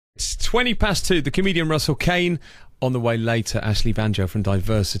It's 2:20. The comedian Russell Kane. On the way later, Ashley Banjo from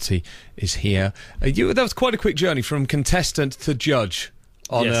Diversity is here. That was quite a quick journey from contestant to judge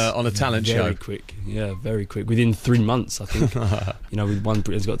on a talent show. Very quick, yeah, very quick. Within 3 months, I think. We won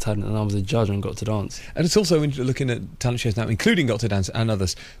Britain's Got Talent, and I was a judge and got to dance. And it's also, when you're looking at talent shows now, including Got to Dance and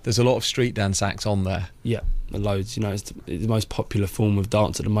others, there's a lot of street dance acts on there. Yeah, loads. It's the most popular form of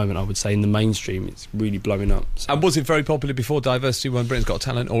dance at the moment, I would say. In the mainstream, it's really blowing up. So. And was it very popular before Diversity won Britain's Got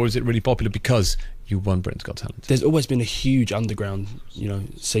Talent, or is it really popular because you won Britain's Got Talent? There's always been a huge underground,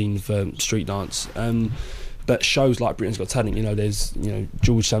 scene for street dance. But shows like Britain's Got Talent, there's,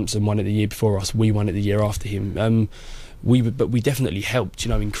 George Sampson won it the year before us. We won it the year after him. But we definitely helped,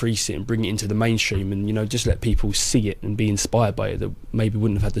 increase it and bring it into the mainstream, and just let people see it and be inspired by it that maybe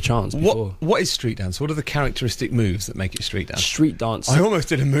wouldn't have had the chance before. What is street dance? What are the characteristic moves that make it street dance? Street dance. I almost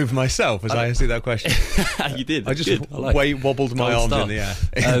did a move myself as I asked you that question. You did. I just wobbled my arms in the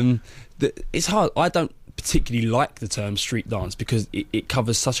air. It's hard. I don't particularly like the term street dance because it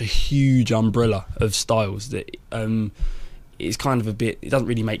covers such a huge umbrella of styles that it's kind of it doesn't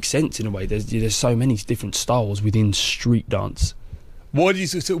really make sense in a way. There's so many different styles within street dance. What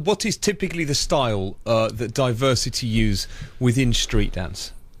is typically the style that Diversity use within street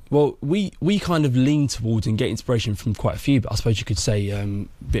dance? Well, we kind of lean towards and get inspiration from quite a few, but I suppose you could say a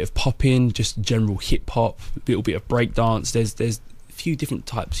bit of pop-in, just general hip-hop, a little bit of break dance. There's a few different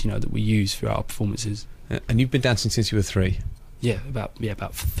types, that we use throughout our performances. And you've been dancing since you were 3? Yeah, about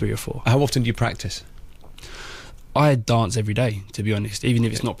 3 or 4. How often do you practice? I dance every day, to be honest. Even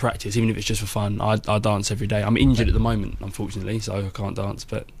if it's not practice, even if it's just for fun, I dance every day. I'm injured at the moment, unfortunately, so I can't dance.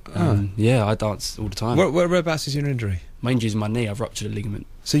 But I dance all the time. Whereabouts is your injury? My injury is my knee. I've ruptured a ligament.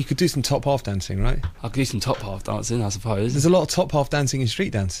 So you could do some top half dancing, right? I could do some top half dancing, I suppose. There's a lot of top half dancing in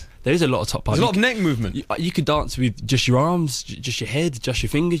street dance. There is a lot of top half. There's a lot of neck movement. You could dance with just your arms, just your head, just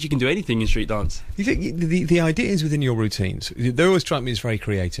your fingers. You can do anything in street dance. You think the ideas within your routines, they always strike me as very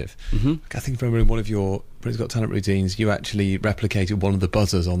creative. Mm-hmm. I think from one of your Britain's Got Talent routines, you actually replicated one of the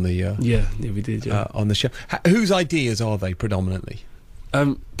buzzers on the yeah, we did on the show. Whose ideas are they predominantly?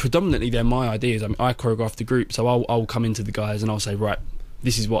 Predominantly, they're my ideas. I choreograph the group, so I'll come into the guys and I'll say, right,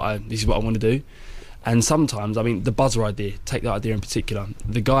 this is what I want to do. And sometimes, the buzzer idea, take that idea in particular,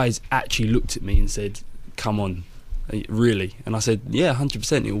 the guys actually looked at me and said, come on, really? And I said, yeah,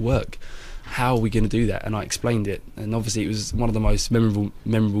 100%, it'll work. How are we going to do that? And I explained it, and obviously it was one of the most memorable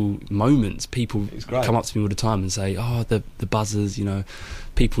moments. People come up to me all the time and say, oh, the buzzers,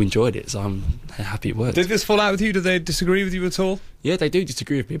 people enjoyed it, so I'm happy it worked. Did this fall out with you? Do they disagree with you at all? Yeah, they do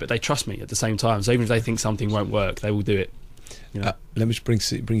disagree with me, but they trust me at the same time, so even if they think something won't work, they will do it. Let me just bring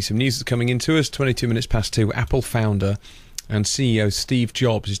some news that's coming into us. 2:22. Apple founder and CEO Steve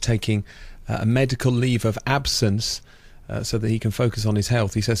Jobs is taking a medical leave of absence so that he can focus on his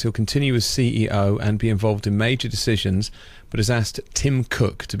health. He says he'll continue as CEO and be involved in major decisions, but has asked Tim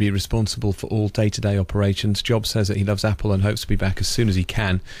Cook to be responsible for all day-to-day operations. Jobs says that he loves Apple and hopes to be back as soon as he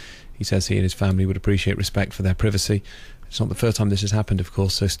can. He says he and his family would appreciate respect for their privacy. It's not the first time this has happened, of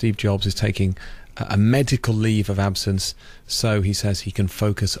course, so Steve Jobs is taking a medical leave of absence so he says he can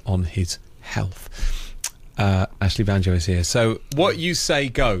focus on his health. Ashley Banjo is here. So what you say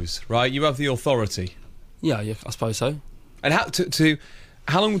goes, right? You have the authority. Yeah, I suppose so. And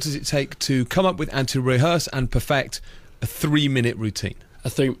how long does it take to come up with and to rehearse and perfect a 3-minute routine? I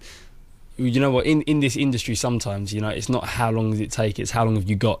think, you know what, in this industry sometimes, it's not how long does it take, it's how long have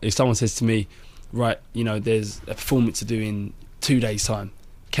you got. If someone says to me, right, there's a performance to do in 2 days' time,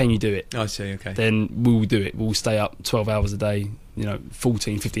 can you do it? I see, okay. Then we'll do it. We'll stay up 12 hours a day,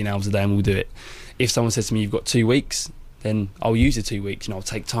 14, 15 hours a day, and we'll do it. If someone says to me, you've got 2 weeks, then I'll use the 2 weeks. I'll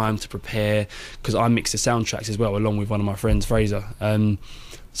take time to prepare, because I mix the soundtracks as well, along with one of my friends, Fraser.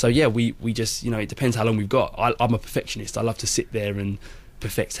 So yeah, we just, it depends how long we've got. I'm a perfectionist. I love to sit there and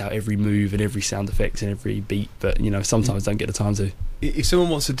perfect out every move and every sound effect and every beat, but sometimes I don't get the time to. If someone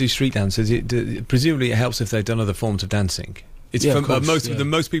wants to do street dance, presumably it helps if they've done other forms of dancing. It's yeah, for of course,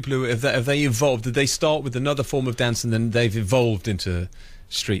 most people who have they evolved. Did they start with another form of dance and then they've evolved into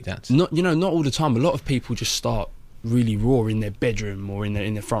street dance? Not all the time. A lot of people just start really raw in their bedroom or in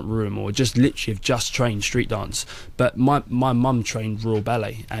their front room, or just literally have just trained street dance. But my mum trained raw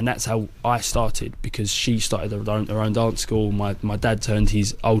ballet, and that's how I started, because she started her own dance school. My dad turned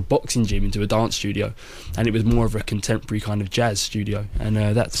his old boxing gym into a dance studio, and it was more of a contemporary kind of jazz studio, and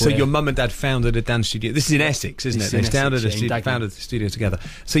that's so your mum and dad founded a dance studio. This is in Essex, isn't it? They founded the studio together.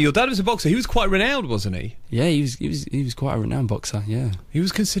 So your dad was a boxer. He was quite renowned, wasn't he? Yeah, he was quite a renowned boxer. Yeah, he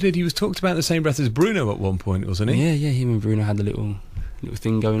was talked about in the same breath as Bruno at one point, wasn't he? Yeah, him and Bruno had a little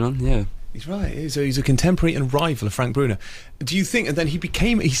thing going on. Yeah. He's right. He's a contemporary and rival of Frank Bruno. Do you think? And then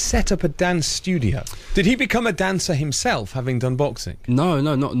he set up a dance studio. Did he become a dancer himself, having done boxing? No,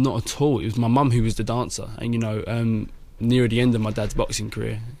 not at all. It was my mum who was the dancer, and near the end of my dad's boxing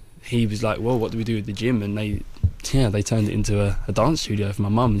career, he was like, "Well, what do we do with the gym?" And they turned it into a dance studio for my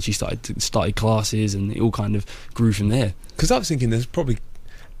mum, and she started classes, and it all kind of grew from there. Because I was thinking, there's probably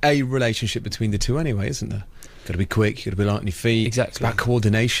a relationship between the two anyway, isn't there? Got to be quick, got to be light on your feet. Exactly. It's about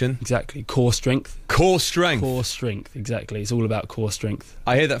coordination. Exactly. Core strength. Core strength. Core strength, exactly. It's all about core strength.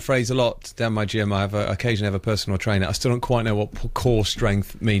 I hear that phrase a lot down my gym. I occasionally have a personal trainer. I still don't quite know what core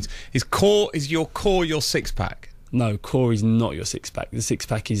strength means. Is your core your six-pack? No, core is not your six-pack. The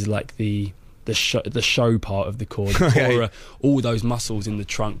six-pack is like the show part of the core. The Okay. core are all those muscles in the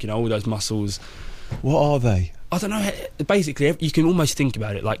trunk, all those muscles. What are they? I don't know. Basically, you can almost think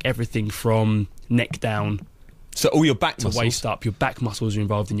about it like everything from neck down So all your back to muscles? waist up. Your back muscles are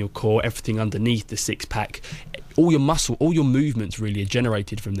involved in your core. Everything underneath the six-pack, all your movements really are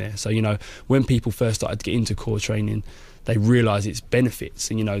generated from there. So when people first started to get into core training, they realise its benefits,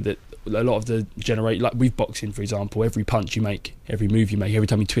 and that a lot of the like with boxing, for example, every punch you make, every move you make, every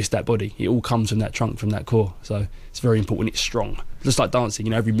time you twist that body, it all comes from that trunk, from that core. So it's very important. It's strong, just like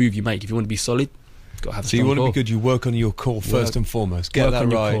dancing. Every move you make, if you want to be solid, you've got to have a strong core. So you want to be good, you work on your core first and foremost. Get that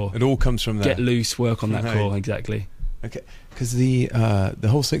right. It all comes from there. Get loose, work on that core, exactly. Okay, because the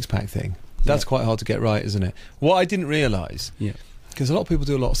whole six-pack thing, that's quite hard to get right, isn't it? What I didn't realise, because a lot of people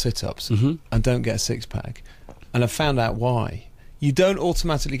do a lot of sit-ups and don't get a six-pack, and I've found out why. You don't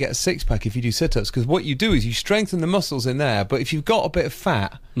automatically get a six-pack if you do sit-ups, because what you do is you strengthen the muscles in there, but if you've got a bit of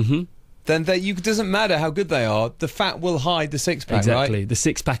fat, then it doesn't matter how good they are, the fat will hide the six-pack, exactly. right? The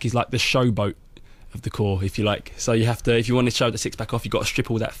six-pack is like the showboat of the core, if you like. So you have to, if you want to show the six-pack off, you've got to strip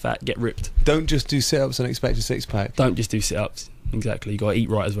all that fat, get ripped. Don't just do sit-ups and expect a six-pack. Don't just do sit-ups. Exactly. You've got to eat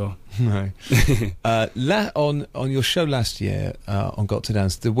right as well. No. On your show last year on Got to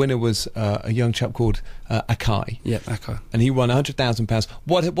Dance, the winner was a young chap called Akai. Yeah, Akai. And he won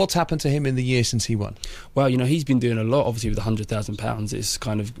 £100,000. What's happened to him in the year since he won? Well, he's been doing a lot, obviously, with £100,000. It's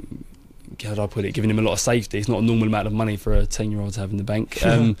kind of, how do I put it, giving him a lot of safety. It's not a normal amount of money for a 10-year-old to have in the bank.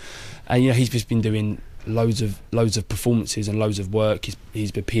 And he's just been doing loads of performances and loads of work.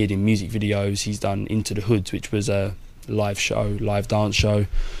 He's appeared in music videos. He's done Into the Hoods, which was a live dance show.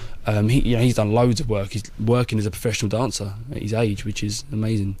 He's done loads of work. He's working as a professional dancer at his age, which is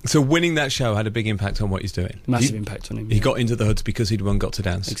amazing. So winning that show had a big impact on what he's doing. Massive impact on him. He got into the Hoods because he'd won Got to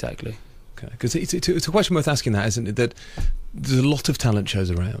Dance. Exactly. Okay, because it's a question worth asking, that, isn't it? That there's a lot of talent shows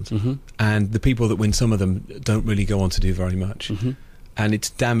around, and the people that win some of them don't really go on to do very much. And it's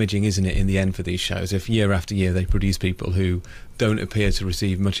damaging, isn't it, in the end for these shows, if year after year they produce people who don't appear to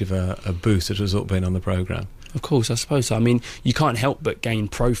receive much of a boost as a result of being on the programme. Of course, I suppose so. I mean, you can't help but gain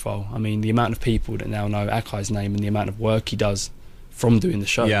profile. I mean, the amount of people that now know Akai's name and the amount of work he does from doing the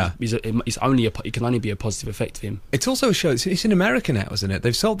show, it can only be a positive effect for him. It's also a show, it's in America now, isn't it?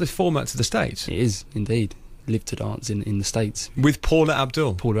 They've sold this format to the States. It is, indeed. Live to Dance in the States. With Paula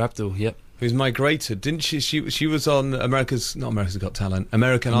Abdul. Paula Abdul, yep. Who's migrated, didn't she? She was on not America's Got Talent,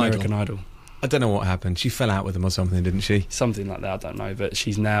 American Idol. I don't know what happened. She fell out with him or something, didn't she? Something like that, I don't know. But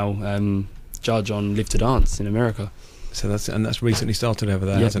she's now judge on Live to Dance in America. So that's recently started over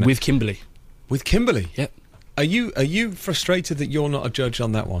there, hasn't it? With Kimberly. With Kimberly? Yep. Are you frustrated that you're not a judge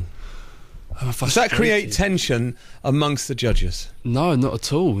on that one? Does that create tension amongst the judges? No, not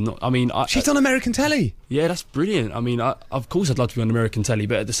at all. She's on American telly. Yeah, that's brilliant. I mean, of course I'd love to be on American telly,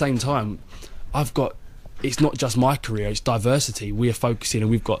 but at the same time, it's not just my career, it's diversity. We are focusing, and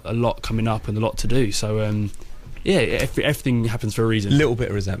we've got a lot coming up and a lot to do. So, everything happens for a reason. A little bit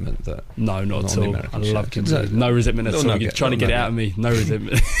of resentment that... No, not at all. I love Kimberly. No resentment at all. You're trying to get it out of me. No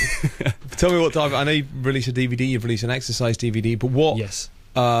resentment. Tell me what time... I know you've released a DVD, you've released an exercise DVD, but what... Yes.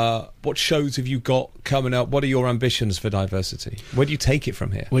 What shows have you got coming up? What are your ambitions for diversity? Where do you take it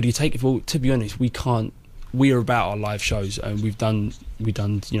from here? Where do you take it? Well, to be honest, we are about our live shows, and we've done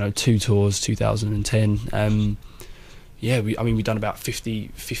 2 tours, 2010. We've done about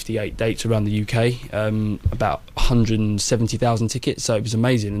 58 dates around the UK, about 170,000 tickets. So it was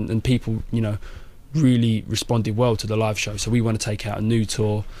amazing, and people, really responded well to the live show. So we want to take out a new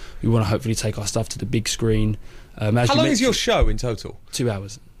tour. We want to hopefully take our stuff to the big screen. How long is your show in total? 2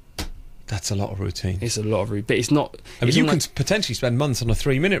 hours. That's a lot of routine. It's a lot of routine, but it's not... I mean, you can potentially spend months on a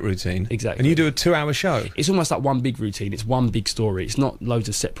 3-minute routine. Exactly. And you do a 2-hour show. It's almost like one big routine. It's one big story. It's not loads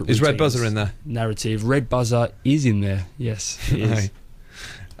of separate routines. Is Red Buzzer in there? Narrative. Red Buzzer is in there. Yes, it is.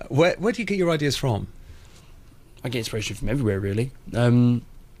 Where do you get your ideas from? I get inspiration from everywhere, really. I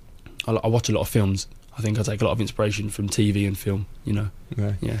watch a lot of films. I think I take a lot of inspiration from TV and film,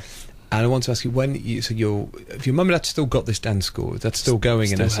 Okay. Yeah. And I want to ask you, if your mum and dad still got this dance school, that's still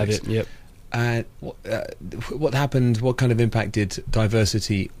going in Essex. Still have it, yep. What happened? What kind of impact did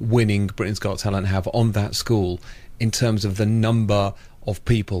diversity winning Britain's Got Talent have on that school in terms of the number of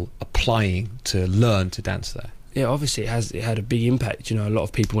people applying to learn to dance there? Yeah, obviously it had a big impact. You know, a lot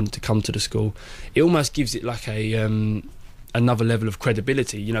of people wanted to come to the school. It almost gives it like a another level of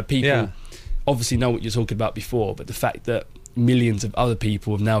credibility. You know, people obviously know what you're talking about before, but the fact that millions of other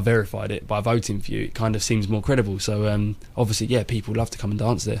people have now verified it by voting for you, it kind of seems more credible. So obviously, yeah, people love to come and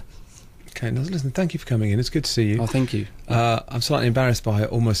dance there. Okay, now listen, thank you for coming in. It's good to see you. Oh, thank you. I'm slightly embarrassed by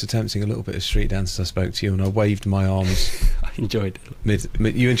almost attempting a little bit of street dance as I spoke to you, and I waved my arms. I enjoyed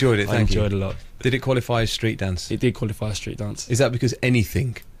it. You enjoyed it, thank you. I enjoyed it a lot. Did it qualify as street dance? It did qualify as street dance. Is that because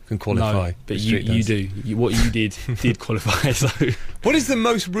anything can qualify? No, but as street you dance? do. What you did qualify. So, what is the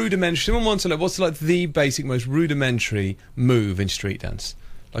most rudimentary? Someone wants to know what's like the basic, most rudimentary move in street dance?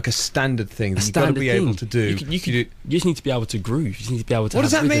 Like a standard thing that you've got to be able to do. You just need to be able to groove. You just need to be able to. What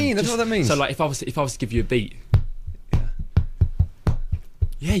does that rhythm. mean? That's what that means. So, like, if I was to give you a beat,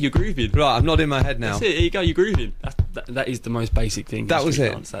 yeah, you're grooving. Right, I'm nodding my head now. That's it. Here you go. You're grooving. That is the most basic thing. That was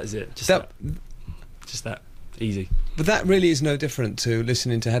it. Dance. That is it. Just that. Easy. But that really is no different to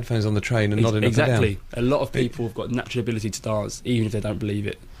listening to headphones on the train and nodding up and down. Exactly. A lot of people have got natural ability to dance, even if they don't believe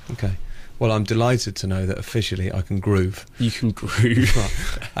it. Okay. Well, I'm delighted to know that officially I can groove. You can groove.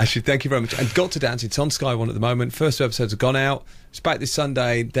 Right. Actually, thank you very much. And Got to Dance, it's on Sky One at the moment. First two episodes have gone out. It's back this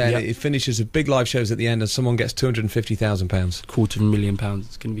Sunday. Then it finishes with big live shows at the end and someone gets £250,000. £250,000.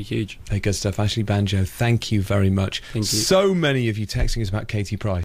 It's going to be huge. Hey, good stuff. Ashley Banjo, thank you very much. Thank you. So many of you texting us about Katie Price.